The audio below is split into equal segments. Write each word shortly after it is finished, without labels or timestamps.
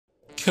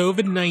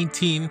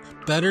COVID-19,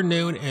 better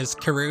known as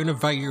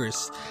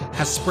coronavirus,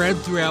 has spread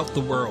throughout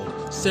the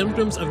world.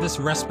 Symptoms of this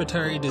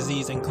respiratory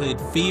disease include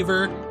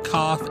fever,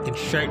 cough, and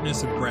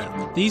shortness of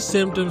breath. These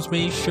symptoms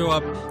may show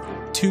up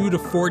 2 to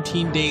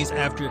 14 days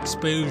after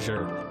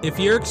exposure. If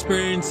you're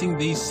experiencing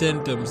these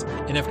symptoms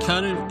and have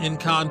come in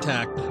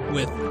contact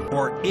with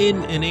or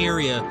in an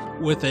area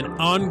with an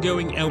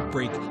ongoing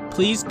outbreak,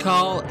 please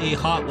call a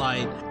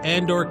hotline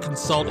and/or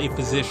consult a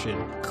physician.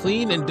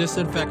 Clean and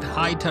disinfect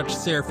high-touch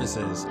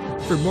surfaces.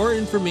 For more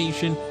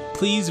information,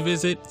 please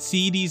visit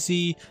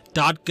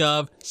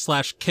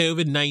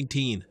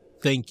cdc.gov/COVID-19.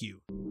 Thank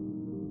you.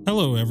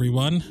 Hello,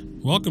 everyone.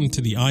 Welcome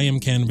to the I Am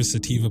Cannabis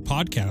Sativa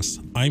podcast.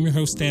 I'm your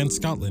host, Dan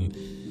Scotland.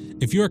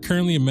 If you are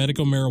currently a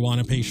medical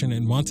marijuana patient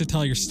and want to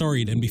tell your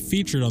story and be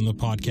featured on the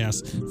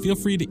podcast, feel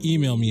free to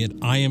email me at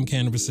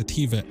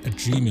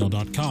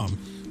iamcannabissativa@gmail.com.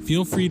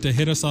 Feel free to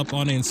hit us up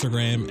on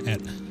Instagram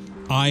at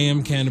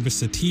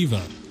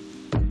iamcannabissativa.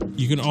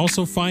 You can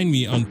also find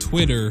me on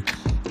Twitter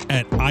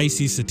at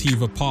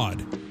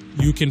ICSativaPod.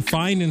 You can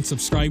find and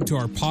subscribe to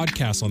our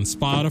podcast on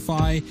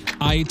Spotify,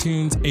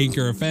 iTunes,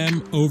 Anchor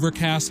FM,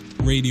 Overcast,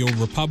 Radio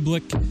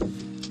Republic,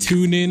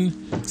 TuneIn,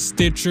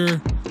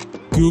 Stitcher,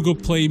 Google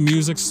Play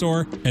Music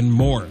Store, and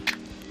more.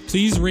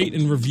 Please rate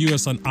and review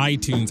us on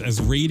iTunes,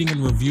 as rating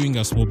and reviewing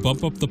us will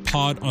bump up the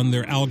pod on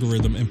their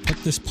algorithm and put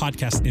this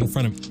podcast in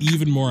front of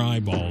even more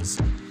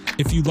eyeballs.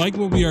 If you like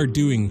what we are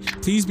doing,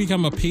 please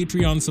become a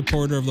Patreon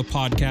supporter of the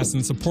podcast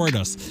and support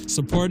us.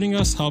 Supporting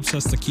us helps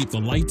us to keep the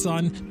lights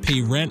on,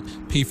 pay rent,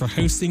 pay for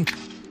hosting,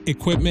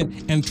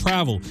 equipment, and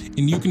travel.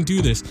 And you can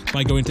do this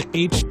by going to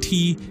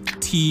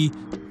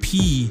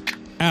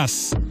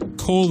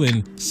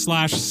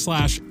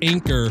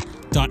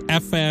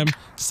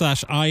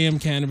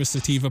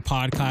https://anchor.fm/iamcannabissativa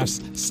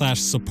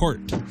podcast/support.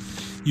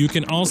 You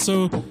can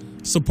also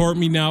support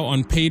me now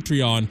on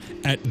Patreon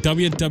at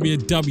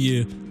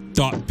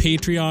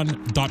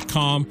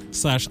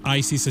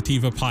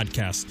www.patreon.com/ICSativa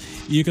podcast.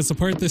 You can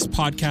support this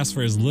podcast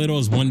for as little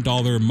as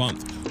 $1 a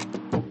month.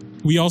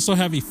 We also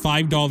have a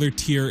 $5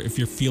 tier if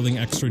you're feeling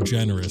extra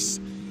generous.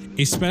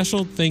 A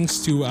special thanks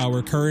to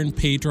our current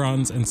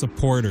patrons and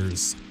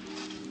supporters.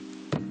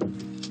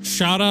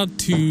 Shout out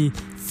to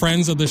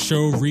friends of the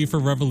show, Reefer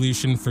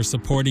Revolution, for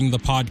supporting the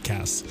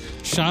podcast.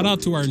 Shout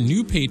out to our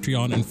new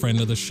Patreon and friend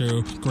of the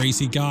show,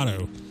 Gracie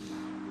Gatto.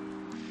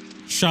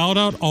 Shout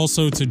out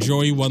also to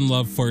Joey One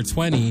Love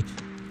 420,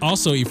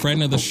 also a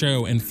friend of the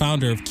show and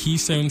founder of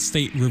Keystone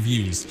State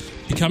Reviews.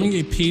 Becoming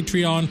a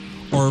Patreon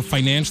or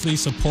financially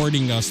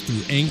supporting us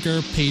through Anchor,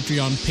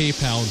 Patreon,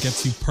 PayPal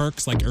gets you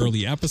perks like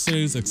early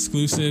episodes,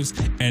 exclusives,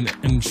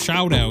 and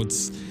shout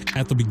outs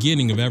at the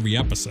beginning of every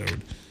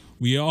episode.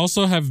 We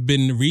also have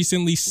been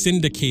recently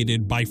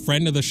syndicated by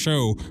friend of the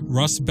show,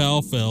 Russ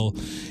Belfill,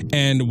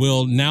 and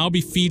will now be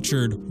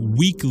featured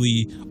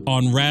weekly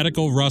on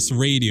Radical Russ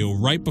Radio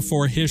right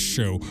before his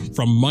show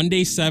from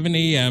Monday 7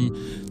 a.m.,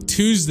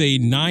 Tuesday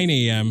 9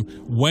 a.m.,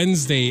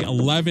 Wednesday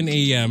 11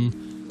 a.m.,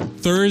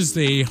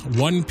 Thursday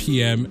 1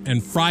 p.m.,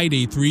 and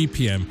Friday 3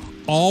 p.m.,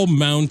 all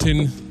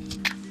mountain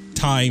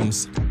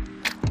times.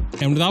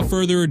 And without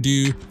further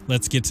ado,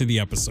 let's get to the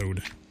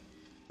episode.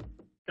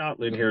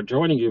 Scotland here,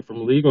 joining you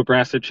from legal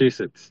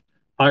Massachusetts,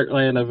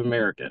 heartland of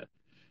America.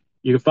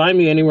 You can find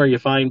me anywhere you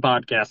find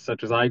podcasts,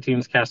 such as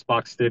iTunes,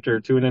 CastBox, Stitcher,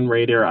 TuneIn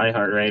Radio,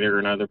 iHeartRadio,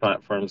 and other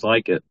platforms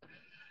like it.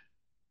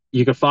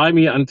 You can find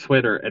me on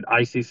Twitter at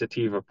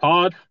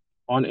ICSativaPod,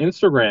 on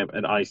Instagram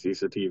at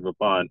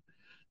ICSativaPod.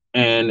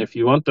 And if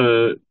you want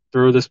to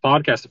throw this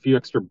podcast a few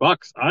extra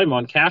bucks, I'm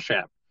on Cash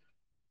App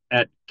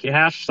at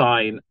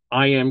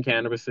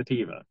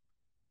 #IamCannabisSativa.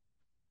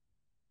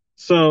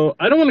 So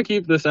I don't want to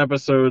keep this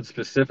episode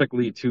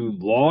specifically too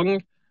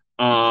long.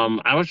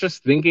 I was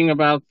just thinking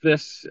about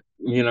this,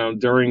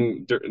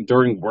 during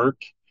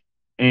work,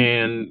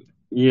 and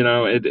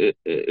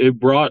it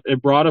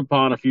brought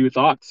upon a few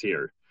thoughts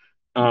here.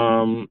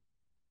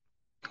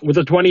 With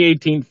the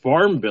 2018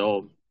 Farm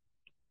Bill,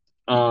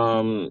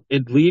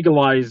 it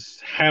legalized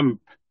hemp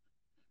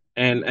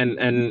and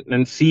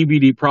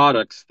CBD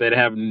products that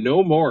have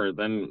no more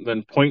than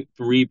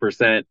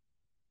 0.3%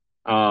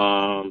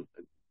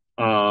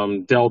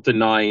 Delta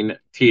 9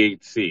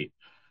 THC.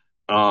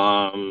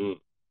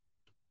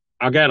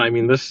 Again, I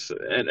mean, this,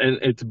 and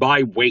it's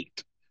by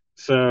weight.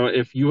 So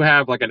if you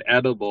have like an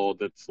edible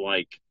that's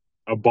like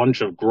a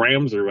bunch of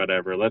grams or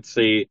whatever, let's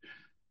say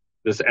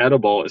this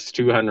edible is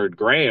 200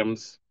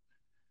 grams,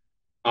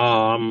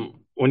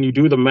 when you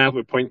do the math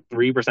with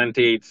 0.3%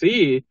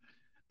 THC,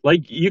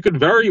 like you could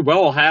very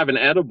well have an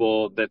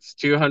edible that's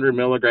 200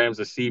 milligrams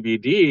of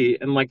CBD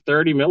and like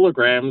 30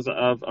 milligrams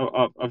of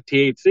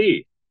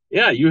THC.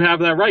 Yeah, you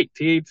have that right,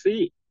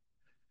 THC.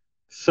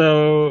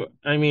 So,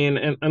 I mean,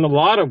 in a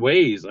lot of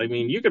ways, I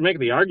mean, you could make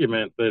the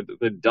argument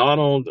that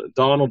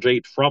Donald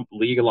J. Trump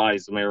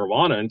legalized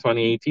marijuana in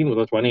 2018 with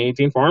the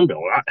 2018 Farm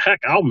Bill.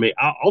 Heck, I'll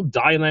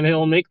die on that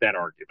hill and make that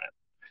argument.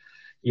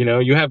 You know,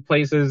 you have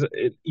places,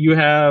 you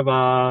have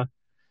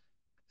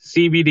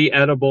CBD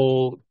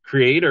edible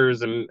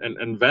creators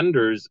and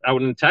vendors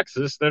out in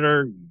Texas that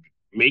are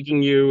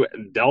making you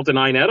Delta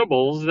 9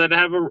 edibles that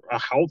have a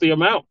healthy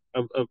amount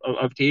of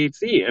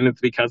THC. And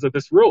it's because of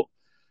this rule,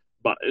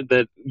 but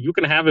that you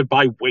can have it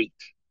by weight.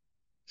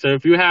 So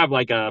if you have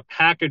like a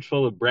package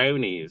full of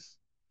brownies,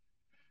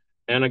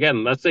 and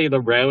again, let's say the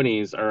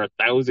brownies are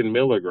 1,000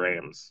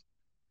 milligrams.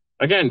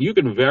 Again, you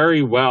can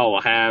very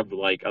well have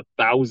like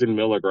 1,000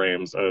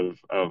 milligrams of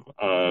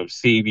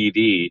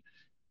CBD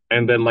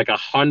and then like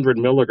 100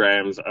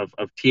 milligrams of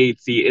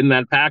THC in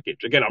that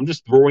package. Again, I'm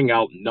just throwing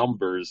out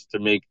numbers to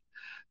make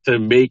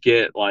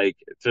it like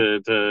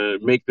to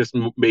make this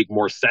make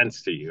more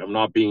sense to you. I'm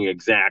not being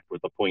exact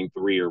with the point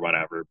three or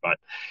whatever, but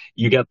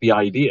you get the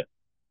idea.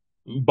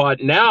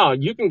 But now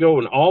you can go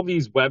on all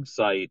these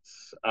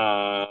websites.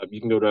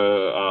 You can go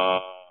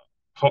to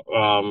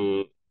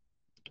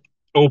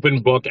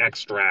open book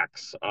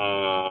extracts,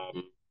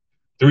 3Chi,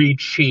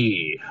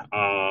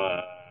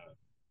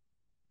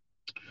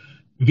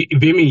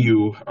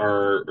 Vimeo,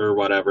 or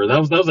whatever. That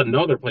was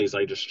another place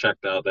I just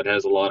checked out that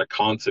has a lot of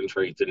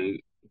concentrates and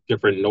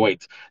different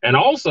noids. And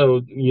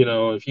also,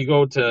 if you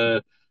go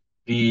to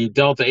the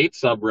Delta 8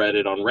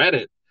 subreddit on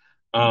Reddit,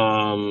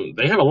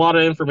 they have a lot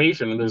of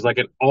information, and there's like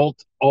an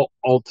alt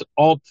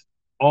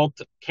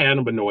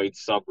cannabinoid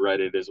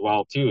subreddit as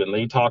well too, and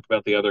they talk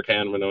about the other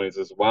cannabinoids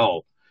as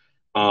well.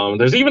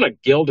 There's even a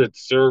Gilded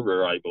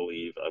server, I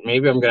believe.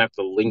 Maybe I'm gonna have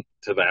to link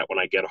to that when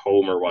I get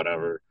home or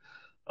whatever.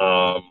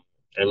 Um,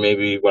 and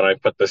maybe when I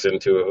put this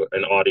into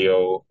an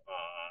audio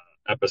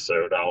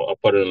episode, I'll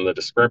put it in the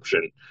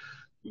description.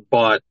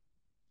 But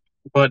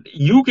but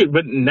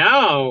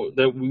now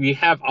that we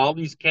have all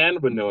these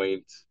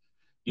cannabinoids,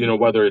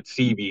 whether it's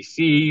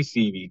CBC,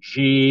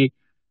 CBG,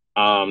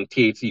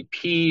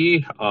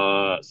 THCP,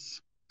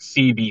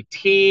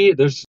 CBT.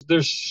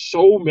 There's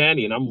so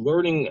many, and I'm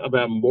learning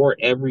about more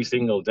every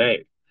single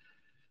day.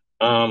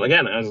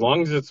 Again, as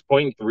long as it's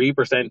 0.3%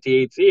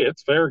 THC,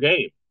 it's fair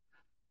game.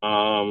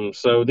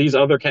 So these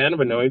other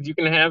cannabinoids, you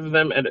can have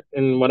them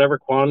in whatever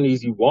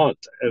quantities you want,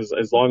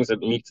 as long as it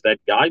meets that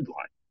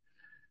guideline.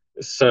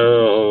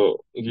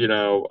 So,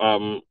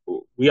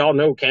 we all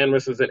know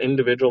cannabis is an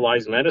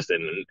individualized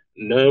medicine, and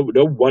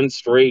no one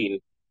strain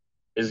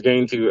is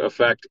going to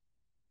affect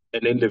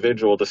an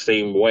individual the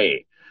same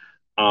way.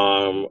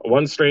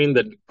 One strain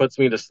that puts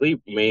me to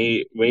sleep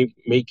may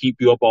keep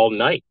you up all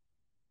night.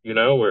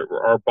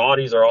 Our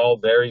bodies are all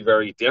very,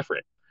 very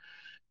different.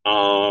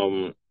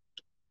 Um,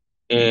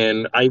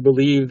 and I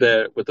believe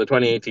that with the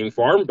 2018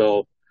 Farm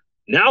Bill,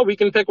 now we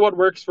can pick what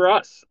works for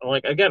us.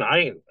 Like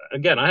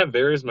I have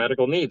various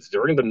medical needs.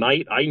 During the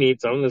night, I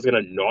need something that's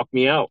going to knock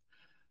me out.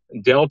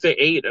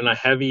 Delta 8 and a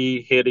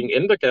heavy hitting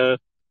indica,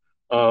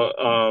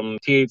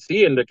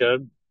 THC indica,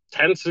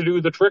 tends to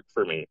do the trick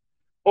for me.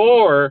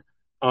 Or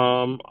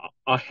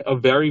a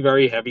very,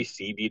 very heavy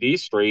CBD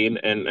strain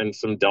and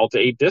some Delta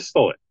 8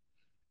 distillate.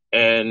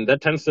 And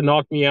that tends to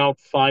knock me out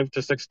 5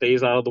 to 6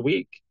 days out of the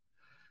week.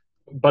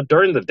 But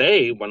during the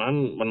day, when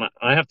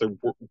I have to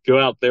go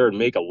out there and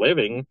make a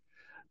living,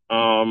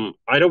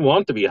 I don't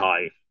want to be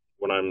high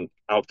when I'm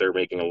out there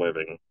making a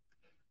living.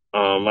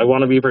 I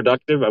want to be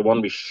productive. I want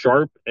to be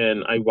sharp,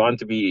 and I want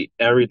to be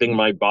everything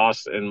my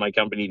boss and my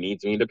company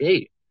needs me to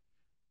be.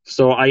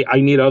 So I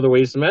need other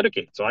ways to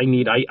medicate. So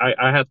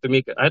I have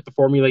to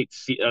formulate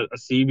a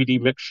CBD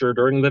mixture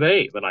during the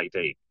day that I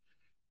take.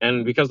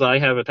 And because I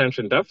have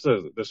attention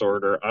deficit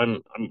disorder,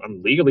 I'm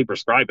legally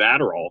prescribed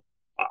Adderall.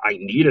 I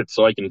need it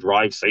so I can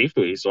drive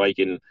safely, so I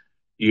can,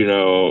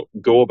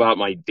 go about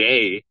my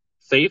day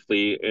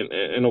safely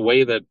in a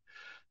way that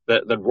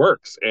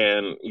works.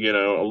 And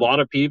a lot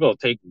of people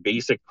take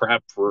basic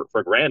crap for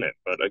granted.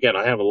 But again,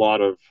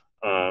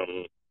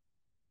 um,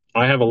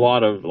 I have a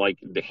lot of like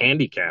the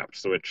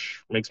handicaps,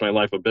 which makes my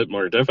life a bit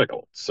more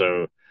difficult.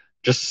 So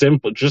just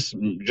simple, just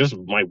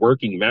my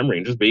working memory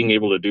and just being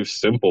able to do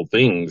simple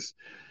things.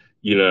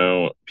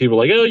 People are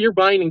like, oh, you're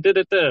binding, da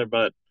da da.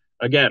 But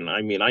again,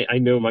 I mean, I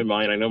know my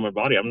mind, I know my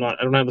body. I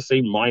don't have the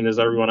same mind as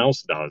everyone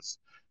else does.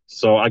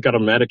 So I got to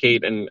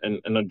medicate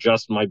and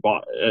adjust my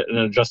body and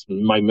adjust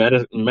my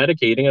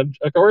medicating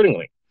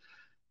accordingly.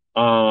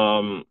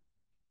 Um,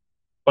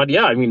 but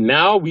yeah, I mean,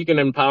 now we can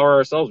empower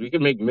ourselves. We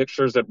can make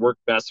mixtures that work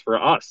best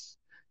for us.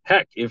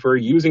 Heck, if we're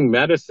using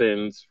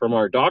medicines from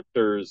our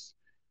doctors,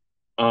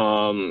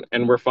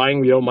 and we're finding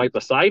we don't like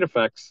the side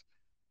effects,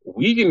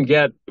 we can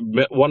get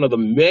one of the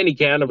many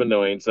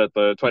cannabinoids that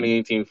the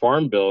 2018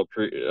 Farm Bill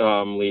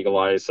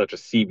legalized, such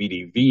as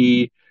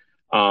CBDV,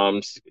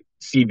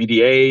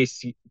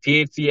 CBDA,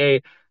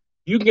 THCA.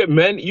 You can get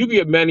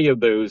many of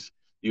those.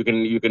 You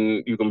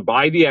can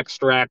buy the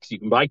extracts. You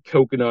can buy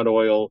coconut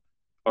oil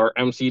or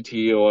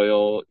MCT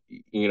oil.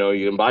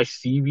 You can buy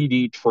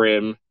CBD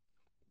trim.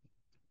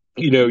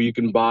 You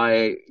can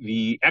buy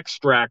the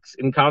extracts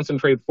in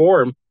concentrate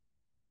form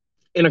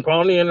in a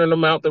quantity and an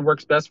amount that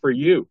works best for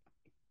you.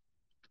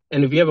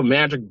 And if you have a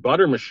magic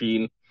butter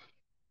machine,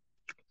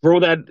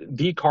 throw that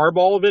decarb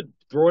all of it,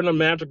 throw in a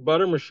magic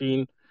butter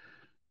machine,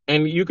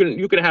 and you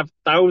can have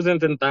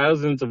thousands and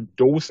thousands of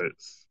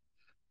doses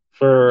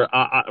for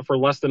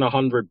less than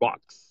 $100.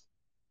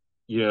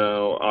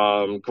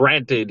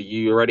 Granted,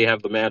 you already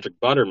have the magic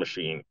butter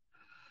machine,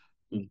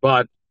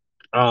 but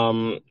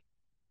um,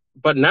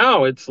 but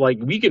now it's like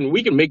we can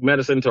make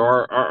medicine to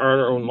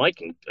our own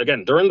liking.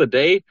 Again, during the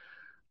day,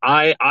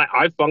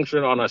 I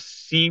function on a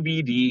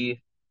CBD,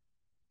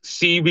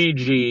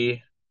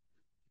 CBG,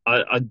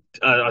 a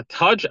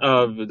touch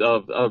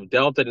of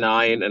Delta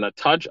 9 and a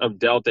touch of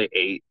Delta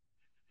 8.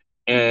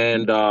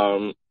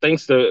 And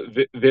thanks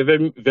to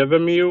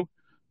Vivimu,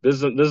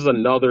 this is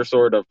another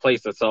sort of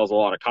place that sells a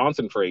lot of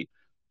concentrate.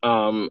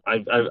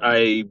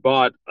 I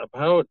bought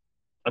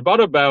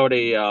about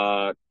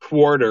a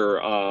quarter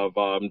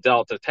of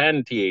Delta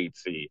 10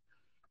 THC,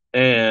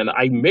 and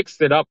I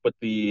mixed it up with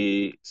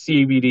the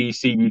CBD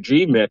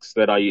CBG mix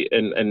that I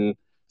and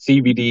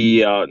CBD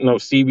no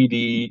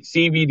CBD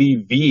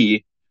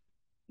CBDV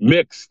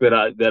mix that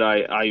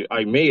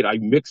I made. I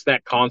mixed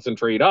that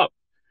concentrate up,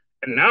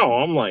 and now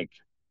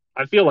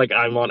I feel like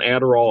I'm on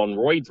Adderall and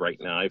roids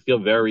right now. I feel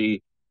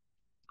very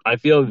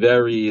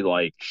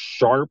like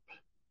sharp.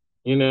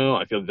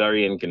 I feel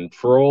very in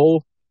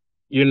control.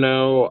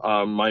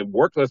 My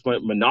work less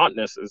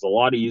monotonous is a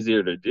lot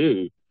easier to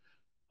do.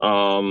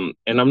 And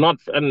I'm not,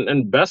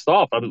 and best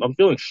off, I'm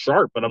feeling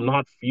sharp, but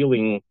I'm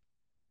feeling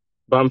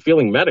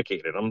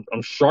medicated.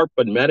 I'm sharp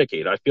but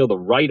medicated. I feel the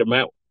right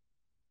amount.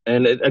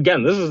 And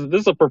again, this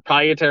is a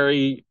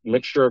proprietary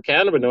mixture of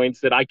cannabinoids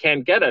that I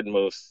can't get at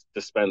most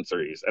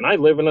dispensaries, and I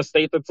live in a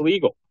state that's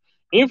legal.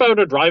 Even if I were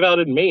to drive out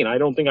in Maine, I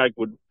don't think I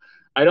would.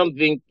 I don't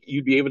think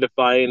you'd be able to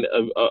find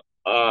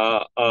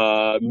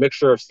a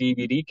mixture of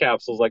CBD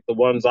capsules like the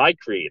ones I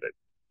created.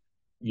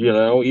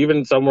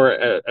 Even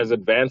somewhere as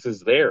advanced as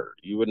there,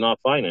 you would not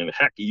find it.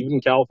 Heck, even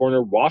in California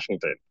or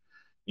Washington,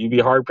 you'd be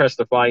hard pressed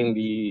to find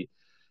the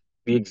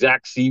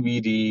exact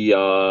CBD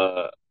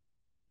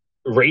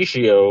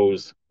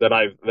ratios that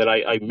I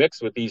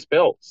mix with these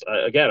pills.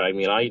 Again, I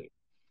mean, I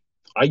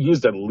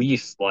used at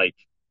least like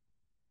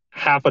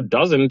half a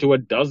dozen to a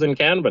dozen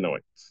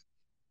cannabinoids.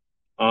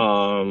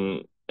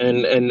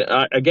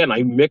 Again,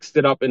 I mixed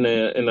it up in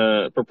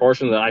a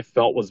proportion that I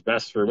felt was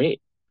best for me.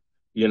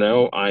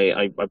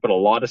 I put a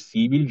lot of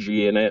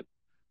CBG in it.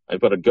 I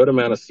put a good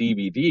amount of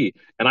CBD,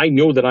 and I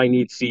know that I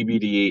need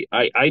CBD.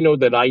 I know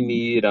that I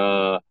need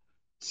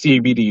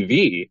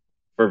CBDV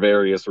for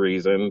various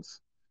reasons.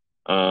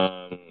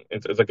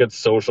 It's a good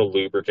social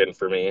lubricant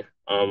for me.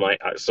 I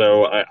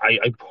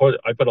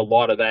put a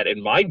lot of that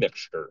in my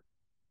mixture,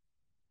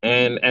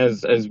 and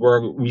as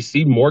we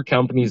see more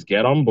companies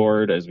get on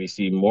board, as we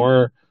see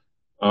more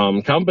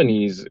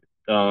companies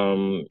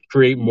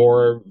create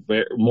more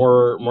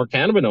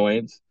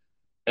cannabinoids,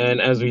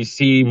 and as we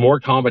see more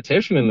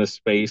competition in this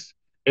space,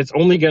 it's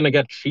only going to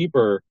get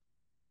cheaper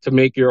to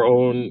make your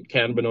own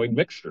cannabinoid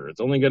mixture. It's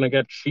only going to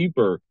get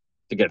cheaper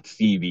to get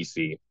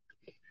CBC.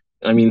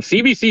 I mean,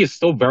 CBC is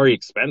still very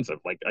expensive.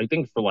 Like I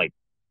think like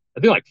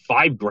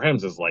 5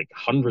 grams is like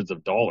hundreds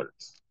of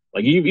dollars.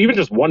 Like even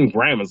just 1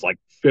 gram is like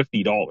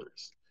 $50.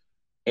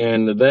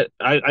 And that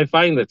I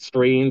find that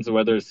strains,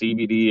 whether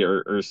CBD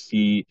or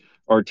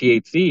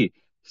THC,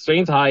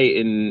 strains high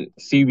in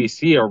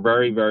CBC are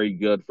very, very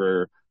good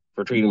for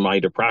treating my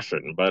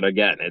depression. But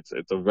again,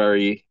 it's a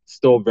very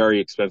still very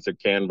expensive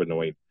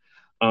cannabinoid.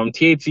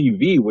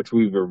 THCV, which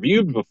we've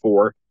reviewed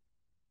before,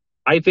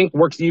 I think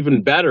works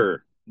even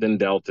better than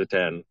Delta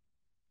 10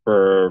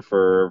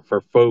 for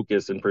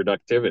focus and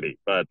productivity.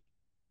 But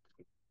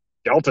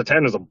Delta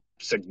 10 is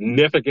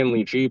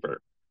significantly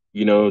cheaper.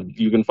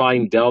 You can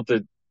find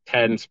Delta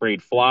 10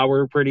 sprayed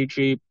flower pretty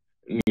cheap,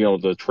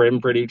 the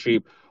trim pretty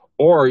cheap,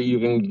 or you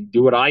can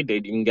do what I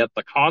did. You can get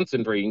the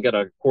concentrate, you can get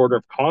a quarter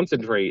of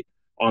concentrate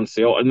on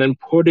sale and then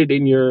put it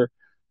in your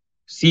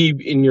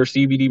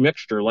CBD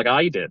mixture like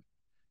I did.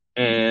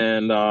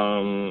 And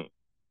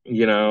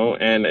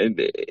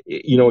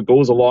it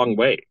goes a long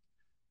way.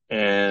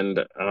 And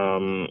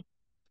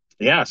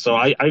yeah, so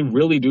I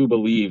really do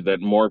believe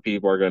that more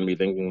people are going to be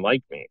thinking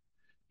like me,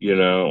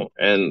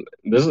 and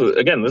this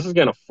is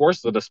going to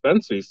force the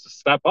dispensaries to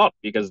step up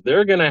because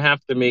they're going to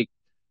have to make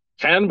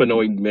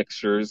cannabinoid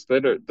mixtures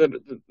that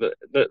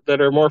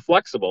are more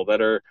flexible,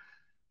 that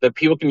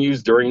people can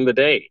use during the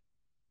day,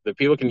 that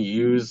people can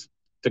use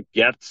to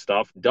get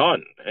stuff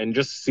done. And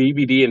just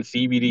CBD and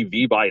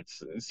CBG by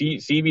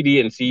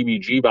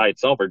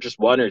itself, or just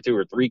one or two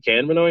or three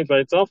cannabinoids by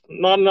itself,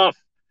 not enough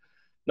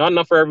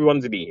for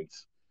everyone's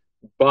needs.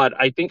 But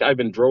I think I've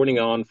been droning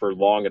on for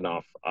long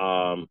enough.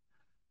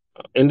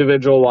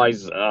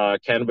 Individualized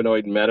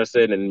cannabinoid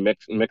medicine and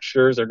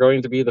mixtures are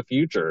going to be the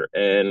future,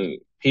 and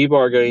people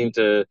are going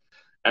to,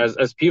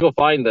 as people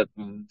find that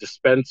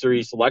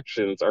dispensary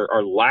selections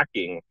are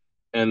lacking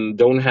and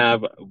don't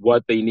have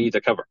what they need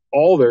to cover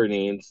all their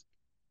needs.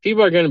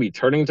 People are going to be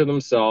turning to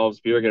themselves.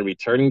 People are going to be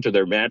turning to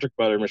their magic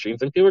butter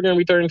machines, and people are going to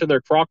be turning to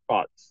their crock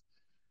pots.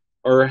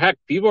 Or heck,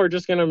 people are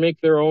just going to make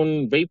their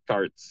own vape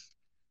carts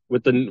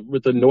with the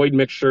Noid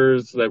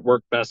mixtures that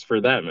work best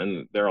for them.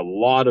 And there are a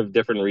lot of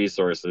different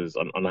resources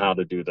on how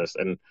to do this.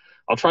 And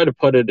I'll try to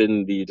put it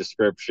in the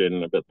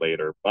description a bit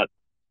later. But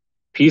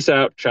peace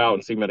out, ciao,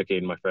 and see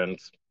Medicaid, my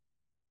friends.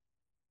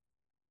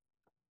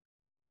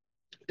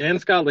 Dan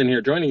Scotland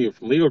here, joining you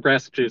from Legal,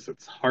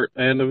 Massachusetts,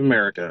 heartland of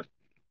America.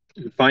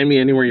 You can find me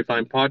anywhere you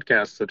find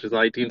podcasts, such as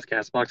iTunes,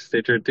 Castbox,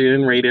 Stitcher,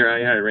 TuneIn, Radio,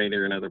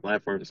 iHeartRadio, and other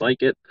platforms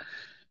like it.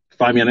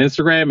 Find me on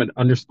Instagram at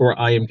 _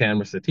 I am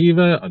Cannabis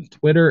Sativa, on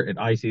Twitter at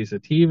IC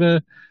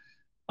Sativa,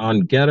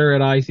 on Getter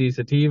at IC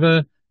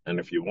Sativa. And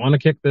if you want to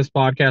kick this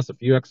podcast a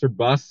few extra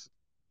bucks,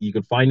 you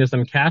can find us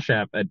on Cash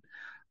App at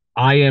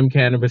I am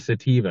Cannabis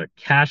Sativa.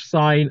 #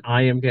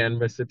 I am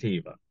Cannabis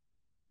Sativa.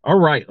 All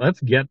right, let's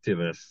get to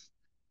this.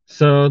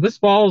 So this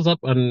follows up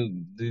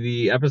on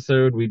the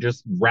episode we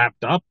just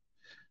wrapped up.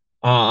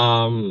 So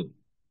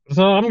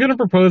I'm gonna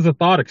propose a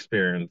thought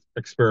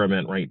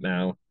experiment right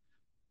now.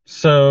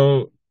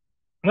 So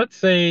let's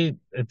say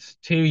it's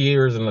 2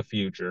 years in the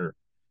future,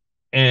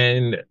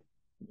 and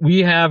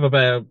we have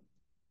about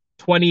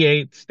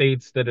 28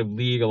 states that have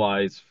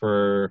legalized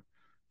for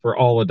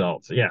all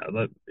adults.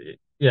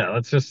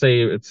 Let's just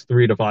say it's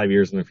 3 to 5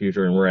 years in the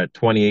future, and we're at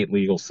 28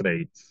 legal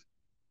states.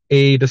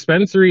 A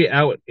dispensary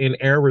out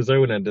in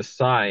Arizona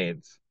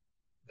decides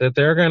that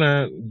they're going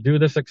to do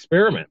this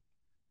experiment,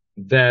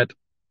 that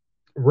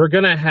we're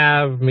going to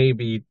have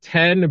maybe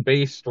 10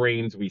 base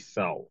strains we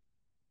sell.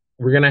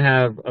 We're going to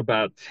have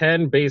about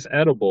 10 base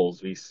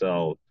edibles we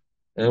sell,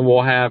 and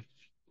we'll have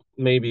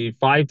maybe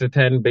 5 to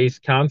 10 base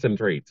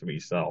concentrates we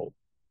sell.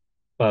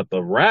 But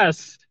the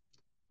rest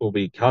will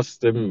be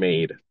custom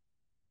made.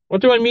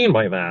 What do I mean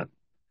by that?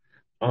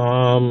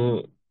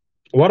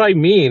 What I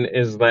mean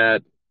is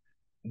that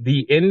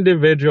the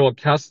individual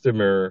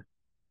customer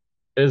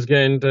is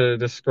going to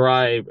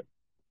describe,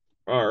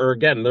 or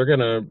again, they're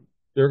gonna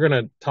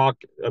talk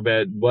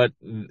about what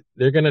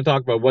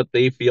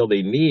they feel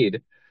they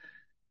need,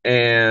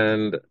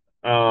 and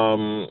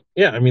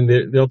I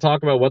mean they'll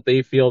talk about what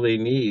they feel they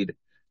need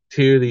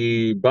to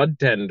the bud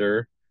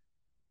tender.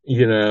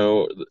 You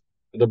know,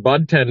 the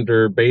bud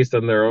tender, based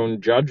on their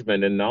own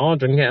judgment and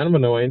knowledge on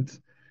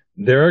cannabinoids,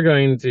 they're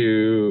going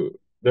to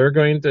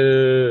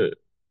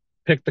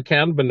pick the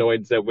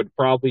cannabinoids that would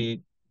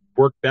probably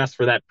work best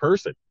for that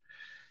person.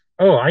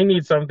 Oh, I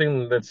need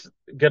something that's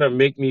gonna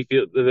make me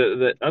feel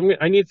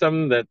I need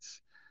something that's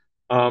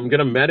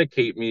gonna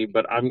medicate me,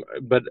 but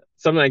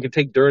something I can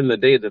take during the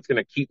day that's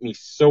gonna keep me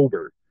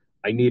sober.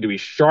 I need to be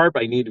sharp.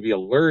 I need to be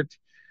alert.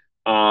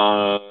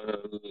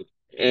 And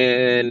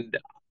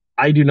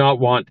I do not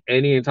want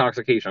any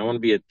intoxication. I want to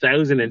be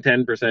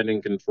 1,010%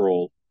 in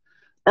control.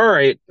 All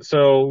right,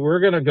 so we're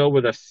gonna go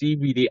with a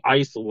CBD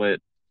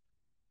isolate,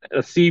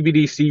 a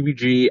CBD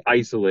CBG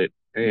isolate,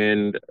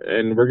 and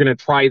we're gonna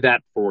try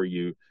that for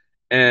you.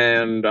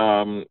 And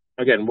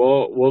again,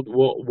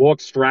 we'll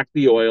extract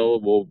the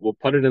oil. We'll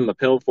put it in the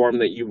pill form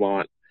that you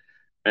want,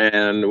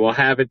 and we'll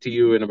have it to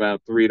you in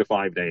about 3 to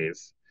 5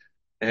 days.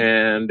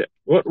 And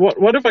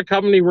what if a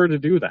company were to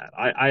do that?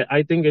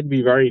 I think it'd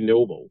be very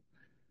noble.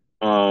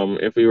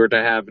 If we were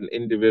to have an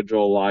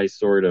individualized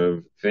sort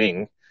of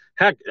thing.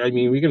 Heck, I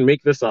mean, we can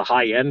make this a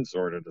high-end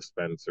sort of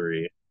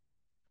dispensary,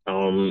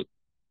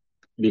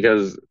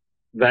 because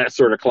that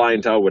sort of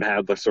clientele would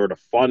have the sort of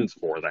funds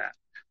for that.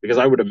 Because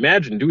I would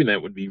imagine doing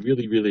that would be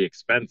really, really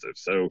expensive.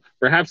 So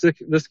perhaps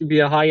this could be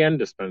a high-end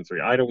dispensary.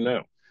 I don't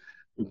know,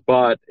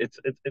 but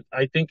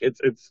I think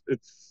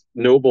it's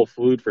noble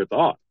food for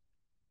thought.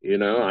 You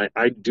know,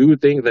 I do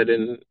think that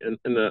in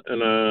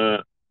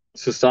a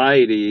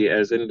society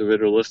as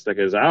individualistic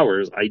as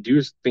ours, I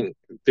do think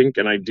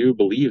and I do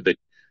believe that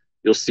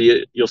you'll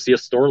see a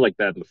store like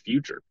that in the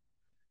future.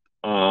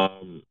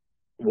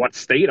 What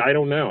state? I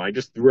don't know. I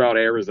just threw out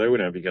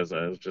Arizona because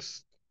I was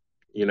just,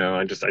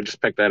 I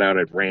just picked that out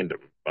at random.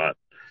 But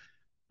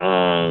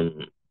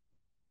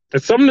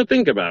it's something to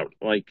think about,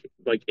 like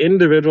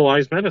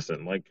individualized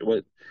medicine. Like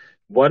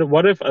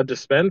what if a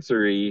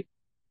dispensary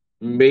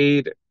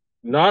made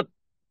not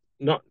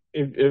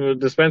if a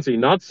dispensary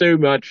not so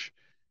much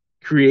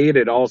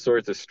created all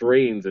sorts of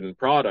strains and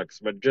products,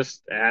 but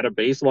just had a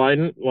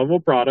baseline level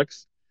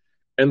products,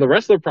 and the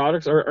rest of the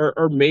products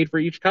are made for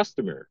each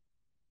customer.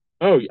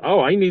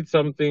 I need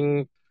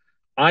something.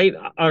 All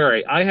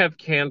right, I have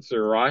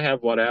cancer, or I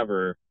have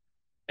whatever,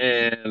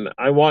 and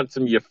I want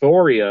some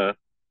euphoria,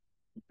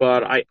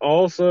 but I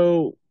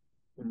also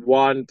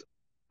want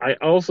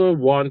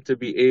to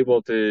be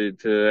able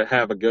to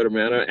have a good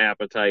amount of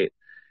appetite,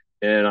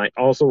 and I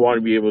also want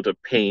to be able to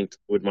paint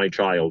with my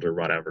child or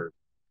whatever.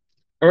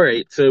 All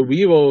right, so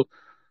we will.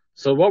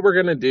 So what we're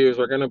gonna do is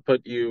we're gonna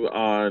put you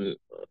on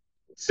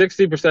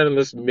 60% of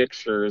this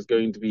mixture is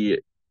going to be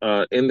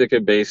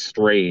indica-based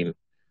strain,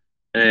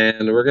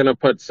 and we're gonna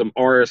put some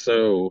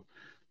RSO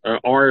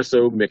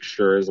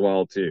mixture as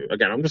well too.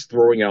 Again, I'm just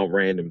throwing out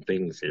random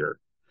things here,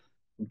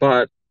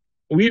 but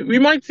we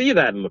might see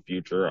that in the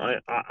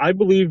future. I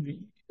believe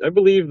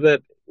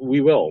that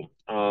we will.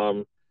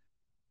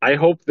 I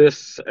hope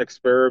this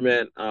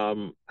experiment.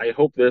 I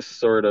hope this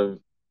sort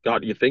of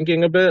got you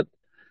thinking a bit.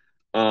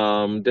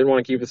 Didn't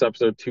want to keep this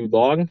episode too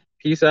long.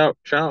 Peace out,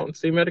 ciao, and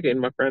stay medicated,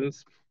 my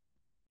friends.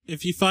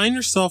 If you find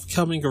yourself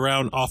coming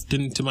around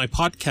often to my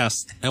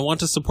podcast and want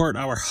to support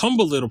our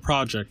humble little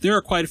project, there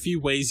are quite a few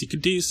ways you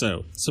could do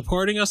so.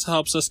 Supporting us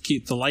helps us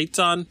keep the lights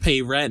on,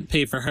 pay rent,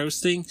 pay for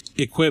hosting,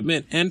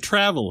 equipment, and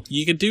travel.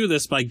 You can do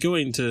this by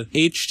going to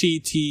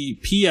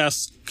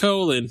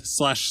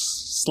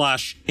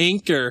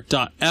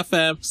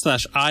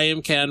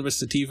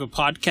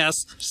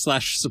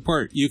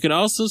https://anchor.fm/IamCannabisSativa/podcast/support. You can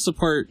also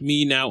support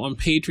me now on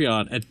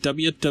Patreon at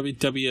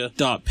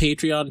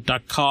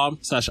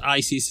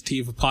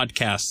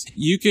www.patreon.com/ICSativapodcast.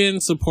 You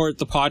can support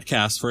the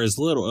podcast for as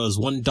little as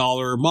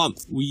 $1 a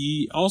month.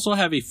 We also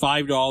have a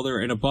 $5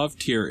 and above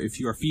tier if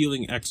you are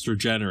feeling extra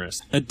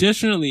generous.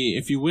 Additionally,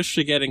 if you wish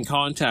to get in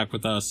contact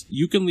with us,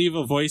 you can leave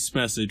a voice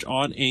message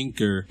on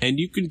Anchor, and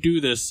you can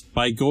do this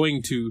by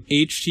going to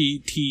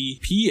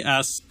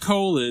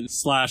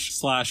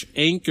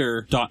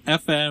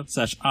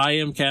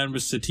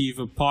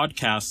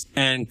https://anchor.fm/IamCannabisSativapodcast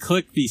and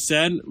click the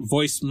send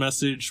voice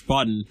message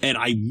button, and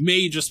I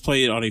may just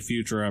play it on a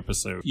future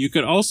episode. You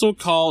can also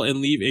call and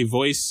leave a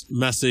voice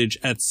message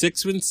at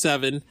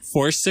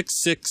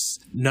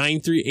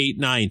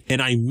 617-466-9389,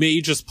 and I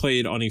may just play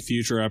it on a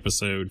future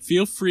episode.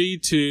 Feel free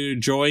to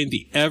join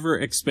the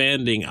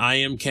ever-expanding I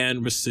Am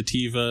Cannabis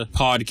Sativa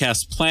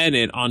podcast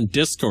planet on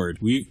Discord.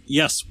 We've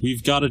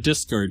got a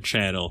Discord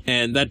channel,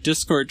 and that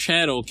Discord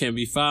channel can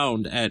be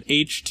found at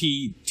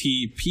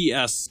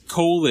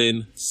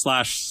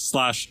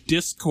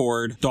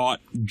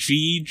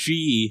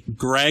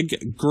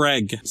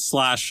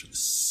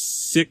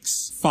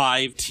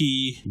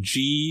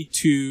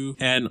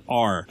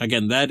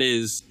Again, that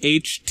is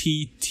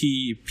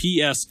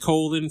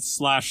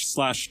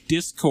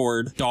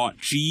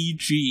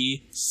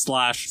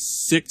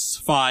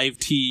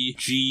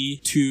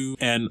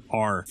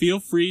https://discord.gg/65tg2nr. Feel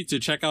free to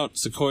check out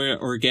Sequoia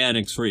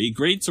Organics for a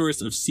great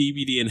source of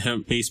CBD and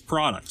hemp-based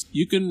products.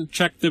 You can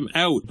check them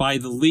out by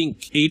the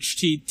link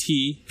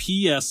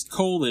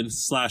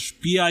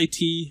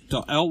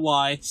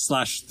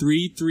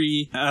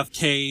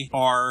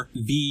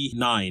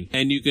https://bit.ly/33fkrv9,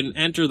 and you can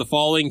enter the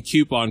following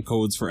coupon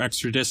codes for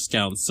extra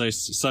discounts,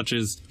 such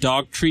as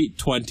Dog Treat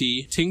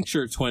 20,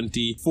 Tincture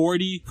 20,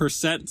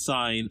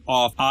 40%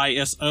 off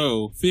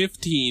ISO,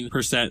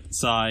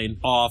 15%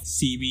 off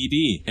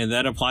CBD, and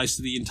that applies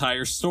to the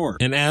entire store.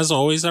 And as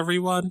always,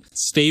 everyone,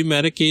 stay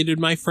medicated,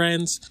 my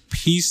friends.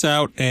 Peace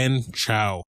out and ciao.